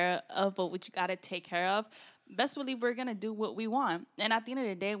care of what we gotta take care of, best believe we're gonna do what we want. And at the end of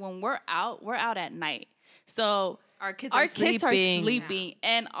the day, when we're out at night. So our kids our are kids are sleeping. sleeping,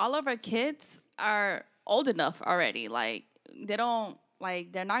 and all of our kids are old enough already. Like they don't.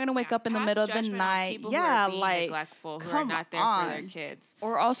 Like they're not gonna wake up in the Pass middle of the judgment on night. people Yeah, who are being like neglectful, who are come not there for their on. kids,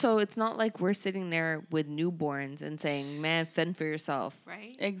 Or also, it's not like we're sitting there with newborns and saying, man, fend for yourself.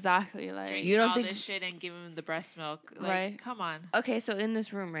 right? Exactly. Like Drinking You don't all think- this shit and giving them the breast milk. Like, Right. come on. Okay, so in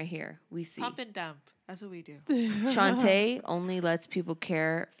this room right here, we see Pump and dump. That's what we do. Shantae only lets people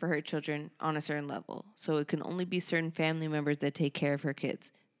care for her children on a certain level. So it can only be certain family members that take care of her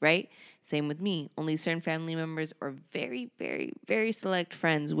kids, right? Same with me. Only certain family members or very, very, very select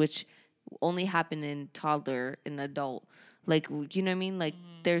friends, which only happen in toddler and adult. Like, you know what I mean? Like,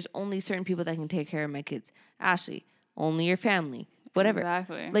 there's only certain people that can take care of my kids. Ashley, only your family. Whatever.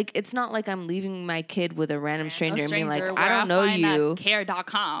 Exactly. Like, it's not like I'm leaving my kid with a random stranger, and being like, where I don't know find at you.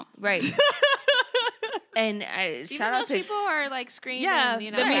 Care.com. Right. And Even shout out those to people are like screened. Yeah, and,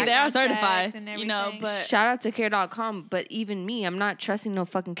 you know, I mean, they are background checked certified, and you know, everything. but- shout out to care.com, but even me, I'm not trusting no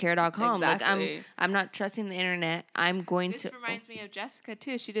fucking care.com. Like Exactly. I'm not trusting the internet. I'm going This to reminds me of Jessica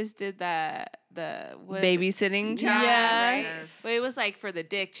too. She just did the what is it? babysitting challenge. Yeah. right? Well, it was like for the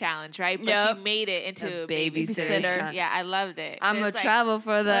dick challenge, right? But Yep. she made it into A a babysitter babysitter. challenge. Yeah, I loved it. I'm And gonna it's like travel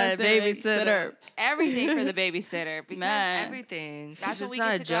for the the babysitter. babysitter. everything for the babysitter because Man. Everything. that's It's when just we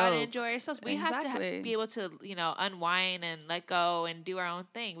not get a to go out and joke. enjoy ourselves. We have Exactly. to be able to, unwind and let go and do our own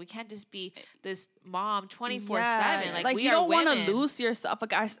thing. We can't just be this mom 24/7. Like we you are don't want to women. lose yourself.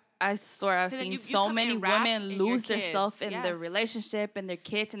 Like I swear I've 'Cause then seen you so come many in wrapped women in your lose themselves kids. in their Yes. relationship and their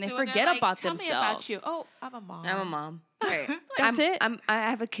kids, and they So when they're forget like, about Tell themselves. me about you. Oh, I'm a mom. I'm a mom. Right. That's it? I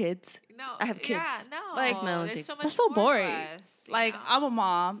have a kids. No, I have kids. Yeah, no. Like, That's my own there's thing. so much That's so more to boring. us, you Like know? I'm a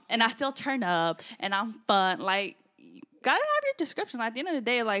mom and I still turn up and I'm fun. Like you gotta have your description. At the end of the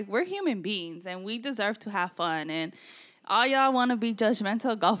day, like we're human beings and we deserve to have fun. And all y'all want to be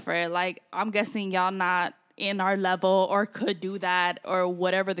judgmental, go for it. Like I'm guessing y'all not in our level or could do that or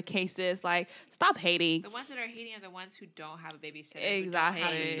whatever the case is. Like stop hating. The ones that are hating are the ones who don't have a babysitter. Who don't have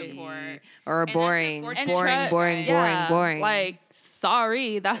the Exactly. support. Or that's boring, unfortunate. boring, And boring, Yeah, boring. Like,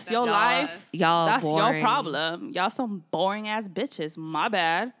 sorry, that's your Y'all- life. y'all That's your boring. problem. Y'all some boring ass bitches. My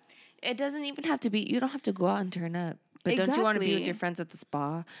bad. It doesn't even have to be. You don't have to go out and turn up. But don't you want to be with Exactly. your friends at the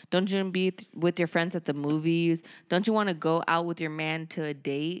spa? Don't you want to be with your friends at the movies? Don't you want to go out with your man to a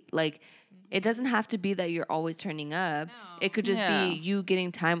date? Like, it doesn't have to be that you're always turning up. No. It could just Yeah. be you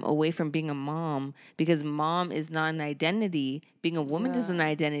getting time away from being a mom, because mom is not an identity. Being a woman is Yeah. an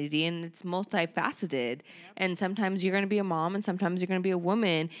identity, and it's multifaceted. And sometimes you're going to be a mom, and sometimes you're going to be a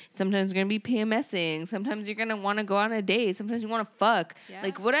woman. Sometimes you're going to be PMSing. Sometimes you're going to want to go on a date. Sometimes you want to fuck. Yeah.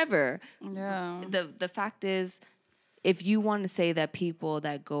 Like, whatever. Yeah. The fact is, if you want to say that people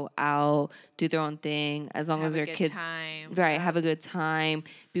that go out do their own thing, as long Have as a their good kids time. right, have a good time,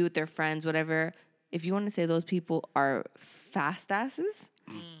 be with their friends, whatever, if you want to say those people are fast asses,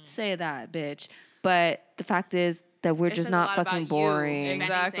 say that, bitch. But the fact is that we're just not fucking boring.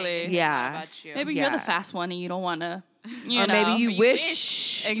 Exactly. Yeah. Maybe you're the fast one and you don't want to, or maybe you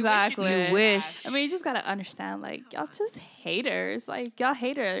wish. Exactly. You wish. I mean, you just got to understand, like, y'all just haters. Like, y'all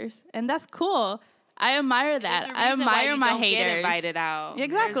haters. And that's cool. I admire that. I admire my haters. Get invited out.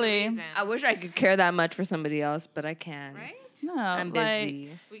 Exactly. I wish I could care that much for somebody else, but I can't. Right? No, I'm busy.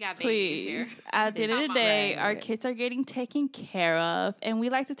 We got babies here. Please, at the end of the day, our kids are getting taken care of, and we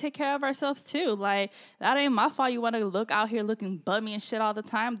like to take care of ourselves too. Like, that ain't my fault. You want to look out here looking bummy and shit all the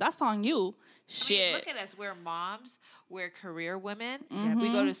time. That's on you. Shit. I mean, look at us. We're moms. We're career women. We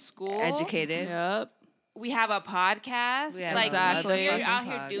go to school. Educated. Yep. We have a podcast. Exactly. We're out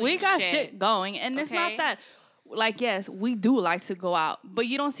here doing we got shit going. And it's not that, like, yes, we do like to go out, but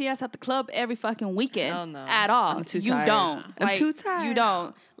you don't see us at the club every fucking weekend. Hell no. At all. I'm too you tired. don't. I'm too tired. You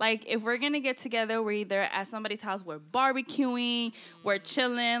don't. Like, if we're going to get together, we're either at somebody's house, we're barbecuing, we're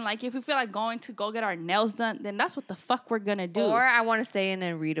chilling. Like, if we feel like going to go get our nails done, then that's what the fuck we're going to do. Or I want to stay in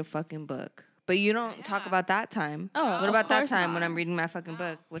and read a fucking book. But you don't talk about that time. Oh, what about that time not. when I'm reading my fucking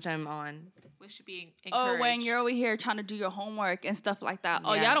book, which I'm on? We should be encouraged. Oh, when you're over here trying to do your homework and stuff like that.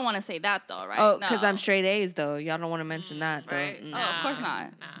 Oh, y'all don't want to say that, though, right? Oh, because I'm straight A's, though. Y'all don't want to mention that, though. Right? Mm. Oh, of course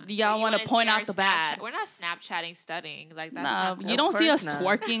not. Nah. Do y'all want to point out the bad? We're not Snapchatting studying. Like, that's No, not you don't see us not.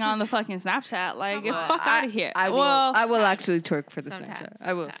 twerking on the fucking Snapchat. Like, get fuck out of here. I will actually twerk for the sometimes. Snapchat.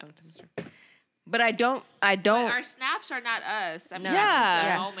 I will sometimes. But I don't. But our snaps are not us. I mean,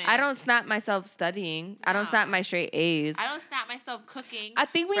 Yeah. I don't snap myself studying. I don't snap my straight A's. I don't snap myself cooking. I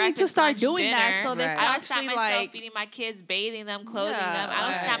think we need to breakfast, start lunch, doing that dinner. so they Right. can I don't snap actually, myself like, feeding my kids, bathing them, clothing Yeah, them. I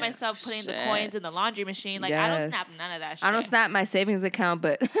don't snap right. myself putting the Shit. coins in the laundry machine. Like, I don't snap none of that shit. I don't snap my savings account,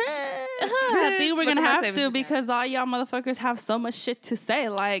 but I think we're gonna have to because all y'all motherfuckers have so much shit to say.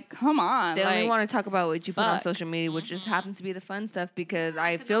 Like, come on. they only like, want to talk about what you put on fuck. social media, which just happens to be the fun stuff. Because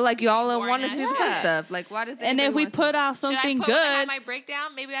I feel like y'all want to see the fun stuff. Like, why does? and if we put out Should I something put when I have good, my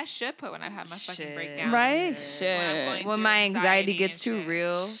breakdown? Maybe I should put when I have my fucking Shit. breakdown. right? When I'm Shit. going when through my anxiety gets and too shit.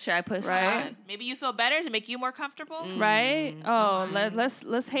 real, should I put Right. stuff? Maybe you feel better to make you more comfortable. Right? Oh,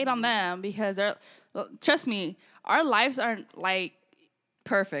 let's hate on them because they're. Trust me, our lives aren't like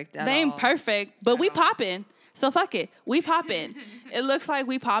Perfect. they ain't perfect, but we popping. So fuck it, we popping. It looks like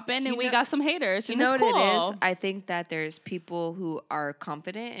we popping, and we got some haters. You And know it's what cool. it is? I think that there's people who are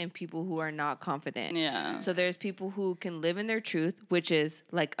confident and people who are not confident. Yeah. So there's people who can live in their truth, which is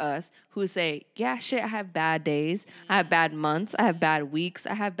like us, who say, yeah, shit, I have bad days. I have bad months. I have bad weeks.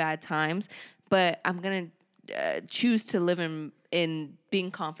 I have bad times. But I'm going to choose to live in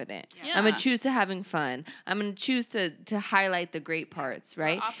being confident. Yeah. I'm going to choose to having fun. I'm going to choose to highlight the great parts,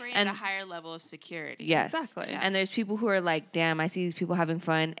 right? We're operating at a higher level of security. Yes. Exactly. And there's people who are like, damn, I see these people having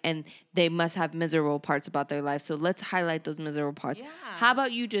fun and they must have miserable parts about their life. So let's highlight those miserable parts. Yeah. How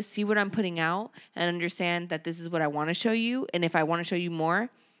about you just see what I'm putting out and understand that this is what I want to show you. And if I want to show you more,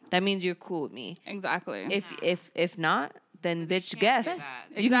 that means you're cool with me. Exactly. If not, then bitch, can't guess. do that.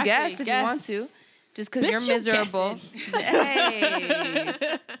 You can Exactly. guess if you want Guess. to. Just because Bitch, you're you miserable. Hey.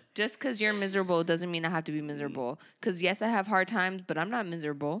 Just because you're miserable doesn't mean I have to be miserable. Because yes, I have hard times, but I'm not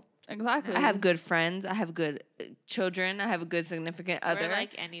miserable. Exactly. I have good friends. I have good children. I have a good significant other. We're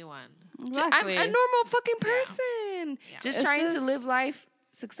like anyone. Exactly. I'm a normal fucking person. Yeah. Just It's trying to just- live life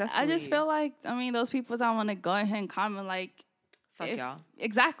successfully. I just feel like, I mean, those people that want to go ahead and comment like, Fuck y'all.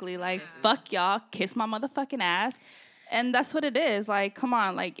 Exactly. Like, fuck y'all, kiss my motherfucking ass. And that's what it is. Like, come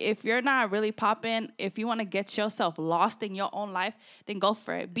on. Like, if you're not really popping, if you want to get yourself lost in your own life, then go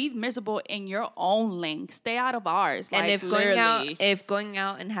for it. Be miserable in your own lane. Stay out of ours. And like, if going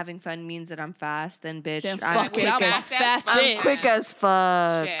out and having fun means that I'm fast, then bitch, then I'm fuck quick it. I'm a as fast I'm bitch. I'm quick as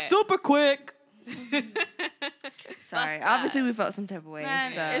fuck. Shit. Super quick. Sorry. that. Obviously, we felt some type of way.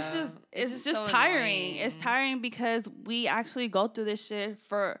 Man, so it's so just tiring. annoying. It's tiring because we actually go through this shit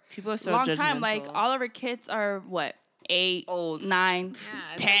for People are so a long time. Like, judgmental. all of our kids are what? 8, Old. 9,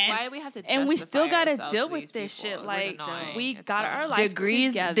 Yeah, it's 10. like, why do we have to And we still justify gotta ourselves deal to with these this people? shit. It's Like, annoying. we It's got so our annoying. life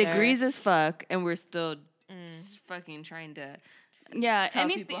degrees together. as fuck, and we're still fucking trying to. Yeah, tell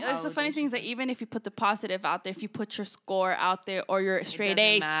anything. people It's how the funny they thing is should that even if you put the positive out there, if you put your score out there or your straight doesn't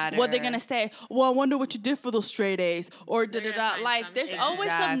A's, what they're matter. gonna say? Well, I wonder what you did for those straight A's, or da They're da gonna da. find Like, some there's shit. always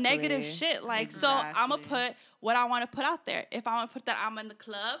some negative Exactly. shit. Like, so I'm gonna Exactly. put what I want to put out there. If I want to put that I'm in the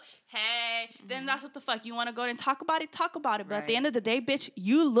club, hey, then that's what the fuck. You want to go and talk about it, talk about it. But at the Right. end of the day, bitch,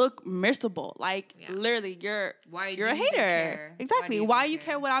 you look miserable. Like, Yeah. literally, you're Why you're do a you even hater. care? Exactly. Why Why do you you care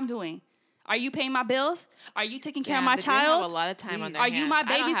care? what I'm doing? Are you paying my bills? Are you taking care of my They child? have a lot of time on their Are hands. you my I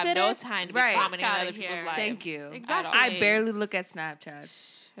don't have babysitter? no time to be Right. commenting on Fuck other outta people's here. lives. Thank you. Exactly. I barely look at Snapchat.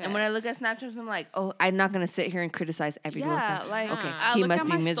 And when I look at Snapchat, I'm like, oh, I'm not going to sit here and criticize every little Yeah, thing. like Okay, I he look must at be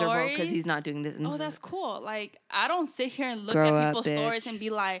my miserable because he's stories. not doing this. Oh, that's cool. Like, I don't sit here and look Grow at up, people's stories bitch. and be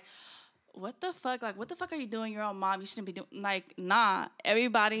like, what the fuck? Like, what the fuck are you doing? Your own mom. You shouldn't be doing. Like, nah.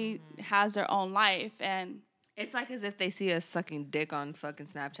 Everybody has their own life, and It's like as if they see us sucking dick on fucking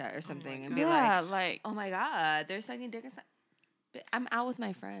Snapchat or something and be yeah, like, like oh my God, they're sucking dick on Snapchat. I'm out with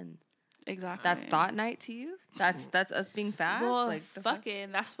my friends. exactly. That's thought night to you? That's us being fast? Well, like the fuck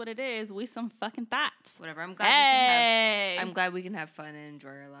it. That's what it is. We some fucking thoughts. Whatever. I'm glad Hey, I'm glad we can have fun and enjoy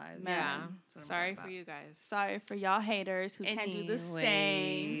our lives. Yeah. Man. That's what I'm Sorry glad for about. you guys. sorry for y'all haters who can't do the same.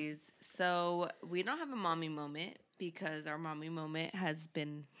 Anyways, so we don't have a mommy moment because our mommy moment has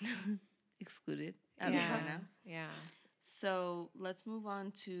been excluded as of right now. Yeah. So let's move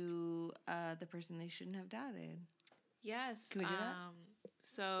on to the person they shouldn't have dated. Yes. Can we do that?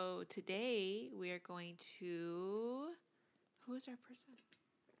 So today we are going to. Who is our person?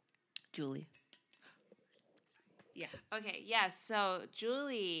 Julie. Yeah. Okay. Yes. So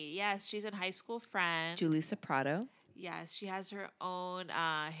Julie. Yes, she's a high school friend. Julie Soprato. Yes, she has her own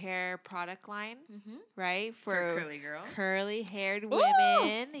hair product line, Mm-hmm. right? For curly girls. curly haired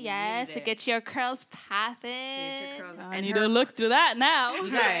women. Yes, need to it. get your curls popping. I And need her- to look through that now. You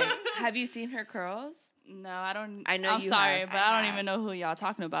guys, have you seen her curls? No, I don't. I know I'm you sorry, have. but I I don't have. even know who y'all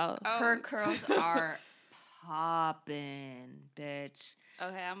talking about. Oh. Her curls are popping, bitch.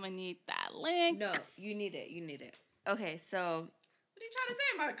 Okay, I'm gonna need that link. No, you need it. You need it. Okay, so What are you trying to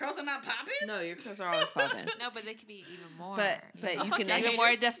say? My curls are not popping? no, your curls are always popping. No, but they could be even more. But you you know, can even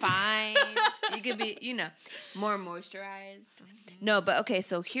more defined. you could be, more moisturized. No, but okay,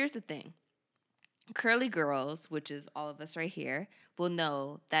 so here's the thing. Curly girls, which is all of us right here, will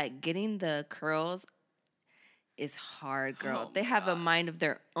know that getting the curls is hard, girl. Oh they my have a God. mind of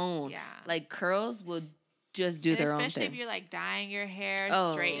their own. Yeah. Like curls will just do And their own especially thing. if you're like dyeing your hair,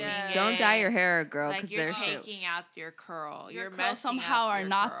 Oh, straightening yeah. it. don't dye your hair, girl, Like because you're they're shit. taking out your curl. Your You're curls messing somehow up are your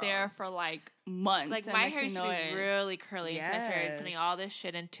not there curls. for like months. Like and my next hair thing used to you be know it- really curly until I started putting all this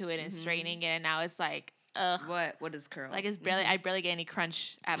shit into it and straightening it, and now it's like, ugh. What is curls? Like it's barely, I barely get any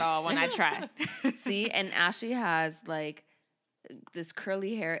crunch at all when I try. See, and Ashley has like this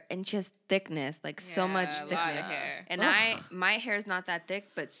curly hair and just thickness, like so much Yeah, a lot of thickness. hair. And my hair is not that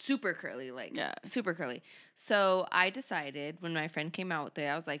thick, but super curly, like Yeah. super curly. So I decided when my friend came out with it,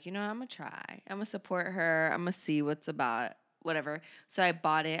 I was like, I'm gonna try. I'm gonna support her. I'm gonna see what's about, whatever. So I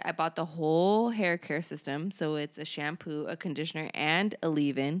bought it. I bought the whole hair care system. So it's a shampoo, a conditioner, and a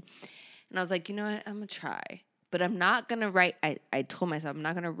leave-in. And I was like, you know what? I'm gonna try. But I'm not gonna write. I told myself I'm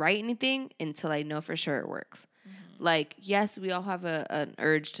not gonna write anything until I know for sure it works. Like, yes, we all have an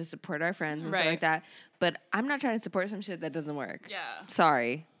urge to support our friends and stuff like Right. that. But I'm not trying to support some shit that doesn't work. Yeah.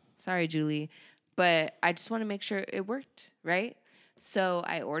 Sorry, Julie. But I just want to make sure it worked, right? So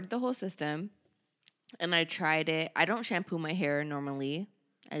I ordered the whole system and I tried it. I don't shampoo my hair normally.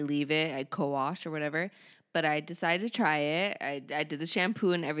 I leave it, I co-wash or whatever. But I decided to try it. I did the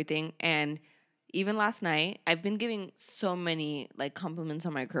shampoo and everything. And even last night, I've been giving so many like compliments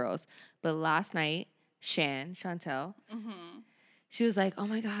on my curls. But last night, Chantel, she was like, oh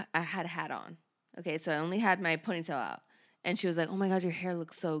my God, I had a hat on. Okay, so I only had my ponytail out. And she was like, oh my God, your hair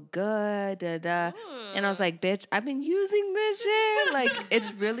looks so good. Da, da. And I was like, bitch, I've been using this shit. Like,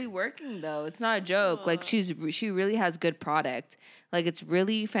 it's really working, though. It's not a joke. Like, she really has good product. Like, it's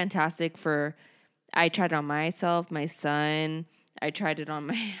really fantastic for, I tried it on myself, my son. I tried it on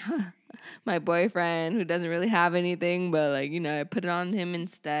my my boyfriend who doesn't really have anything, but like, I put it on him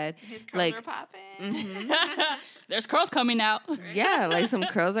instead. His curls Like, are popping. There's curls coming out. yeah, like some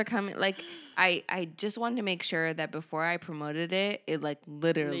curls are coming. Like I just wanted to make sure that before I promoted it, it like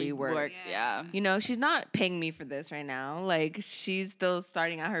literally worked. Yeah. She's not paying me for this right now. Like she's still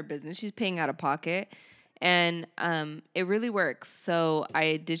starting out her business. She's paying out of pocket. And it really works. So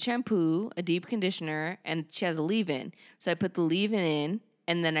I did shampoo, a deep conditioner, and she has a leave-in. So I put the leave-in in,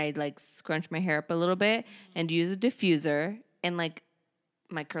 and then I like scrunch my hair up a little bit and use a diffuser, and like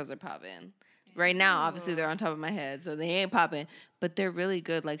my curls are popping. Right now, obviously, they're on top of my head, so they ain't popping. But they're really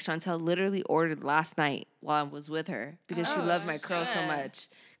good. Like Chantel literally ordered last night while I was with her because she loved my curls so shit. much.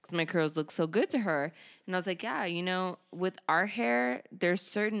 Because my curls look so good to her. And I was like, yeah, with our hair, there's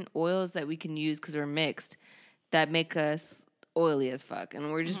certain oils that we can use because we're mixed that make us oily as fuck.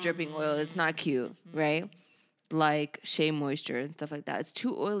 And we're just dripping oil. It's not cute, right? Like Shea Moisture and stuff like that. It's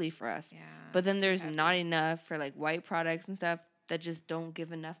too oily for us. Yeah, but then there's not enough for like white products and stuff that just don't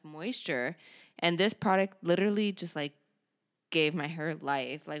give enough moisture. And this product literally just like gave my hair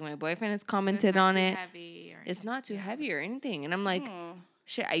life. Like my boyfriend has commented on it. It's not too anything. heavy or anything. And I'm like,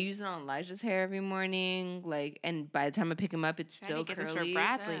 shit, I use it on Elijah's hair every morning. Like, and by the time I pick him up, it's still get curly. this for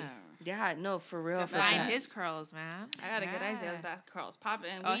Bradley. Yeah, no, for real. Find his curls, man. I gotta get Isaiah's back curls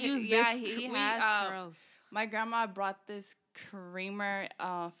popping. Oh, he has curls. My grandma brought this creamer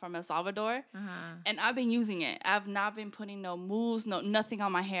from El Salvador, and I've been using it. I've not been putting no mousse, nothing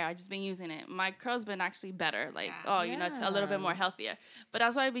on my hair. I just been using it. My curls been actually better. Like, it's a little bit more healthier. But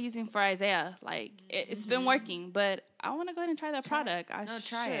that's what I've been using for Isaiah. Like, it's been working. But I want to go ahead and try that product.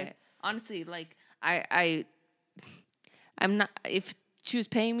 Try it. Honestly, like I'm not. If she was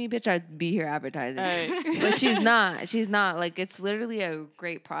paying me, bitch, I'd be here advertising. Right. But she's not. She's not. Like, it's literally a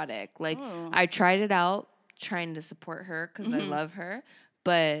great product. Like, I tried it out, trying to support her because I love her.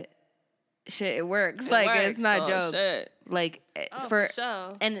 But shit, it works. It's not a joke. Shit. Like, for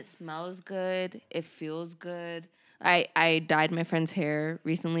sure. And it smells good. It feels good. I dyed my friend's hair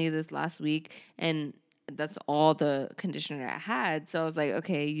recently this last week, and that's all the conditioner I had. So I was like,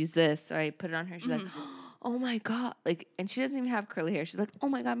 okay, use this. So I put it on her. She's like, oh my God. Like, and she doesn't even have curly hair. She's like, oh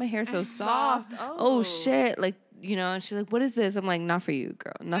my God, my hair's so soft. Oh shit. Like, and she's like, what is this? I'm like, not for you,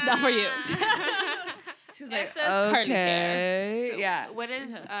 girl. Not for you. She's like, okay. So yeah. What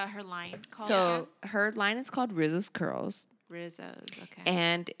is her line called? So her line is called Rizzo's Curls. Rizzo's, okay.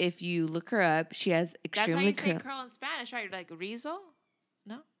 And if you look her up, she has extremely That's how you say curl in Spanish, right? Like Rizzo?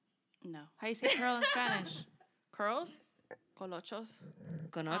 No. How you say curl in Spanish? Curls? Colochos.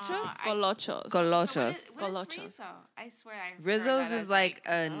 Colochos? Colochos. Colochos. What is Rizzo? I swear I've Rizzo's heard that is like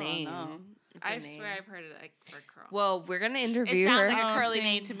a name. I swear I've heard it like for curl. Well, we're gonna interview her. It sounds like a curly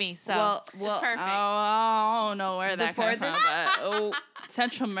name to me. So well, it's perfect. I don't know where that came from, but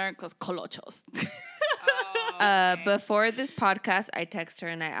Central America's colochos. Okay. Before this podcast, I texted her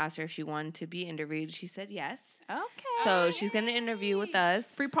and I asked her if she wanted to be interviewed. She said yes. Okay. So she's gonna interview with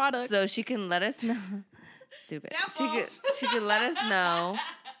us. Free products. So she can let us know. Stupid. She could let us know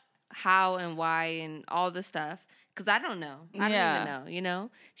how and why and all the stuff. Because I don't know. I don't even know,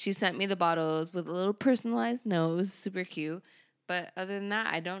 She sent me the bottles with a little personalized note. It was super cute. But other than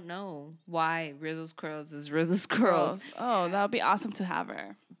that, I don't know why Rizzo's Curls is Rizzo's Curls. Oh, that would be awesome to have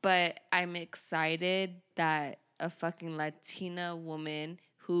her. But I'm excited that a fucking Latina woman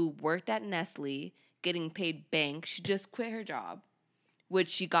who worked at Nestle getting paid bank, she just quit her job, which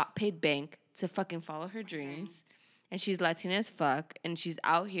she got paid bank to fucking follow her dreams. And she's Latina as fuck. And she's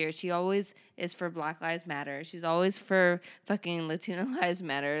out here. She always is for Black Lives Matter. She's always for fucking Latino Lives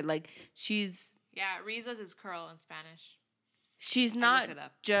Matter. Like, she's... Yeah, Rizzo's is curl in Spanish. She's not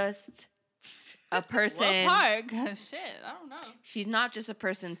just a person... What part? Shit, I don't know. She's not just a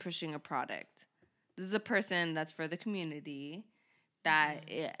person pushing a product. This is a person that's for the community that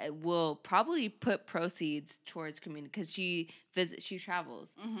it will probably put proceeds towards community because she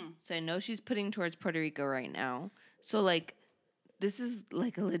travels. So I know she's putting towards Puerto Rico right now. So like, this is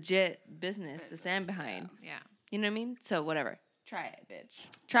like a legit business to stand behind. Yeah. You know what I mean? So whatever. Try it, bitch.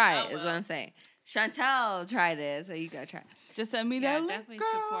 Try it is what I'm saying. Chantel tried it, so you gotta try it. Just send me that link, definitely girl.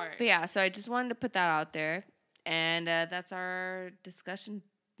 support. But yeah, so I just wanted to put that out there. And that's our discussion.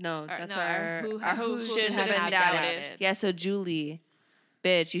 No, that's our who should have been doubted. Yeah, so Julie,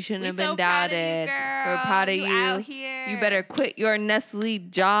 bitch, you shouldn't have been doubted. We're proud of you. Out here. You better quit your Nestle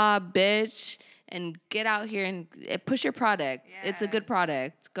job, bitch, and get out here and push your product. Yes. It's a good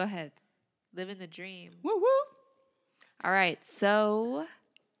product. Go ahead. Living the dream. Woo woo. All right, so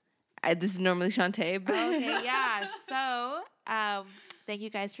this is normally Shantae. Okay, yeah. So, thank you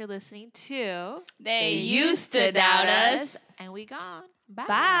guys for listening to They Used to Doubt Us. And we gone. Bye.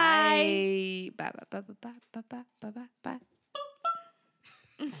 Bye. Bye. Bye. Bye. Bye. Bye. Bye. Bye. Bye.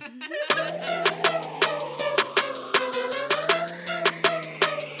 Bye.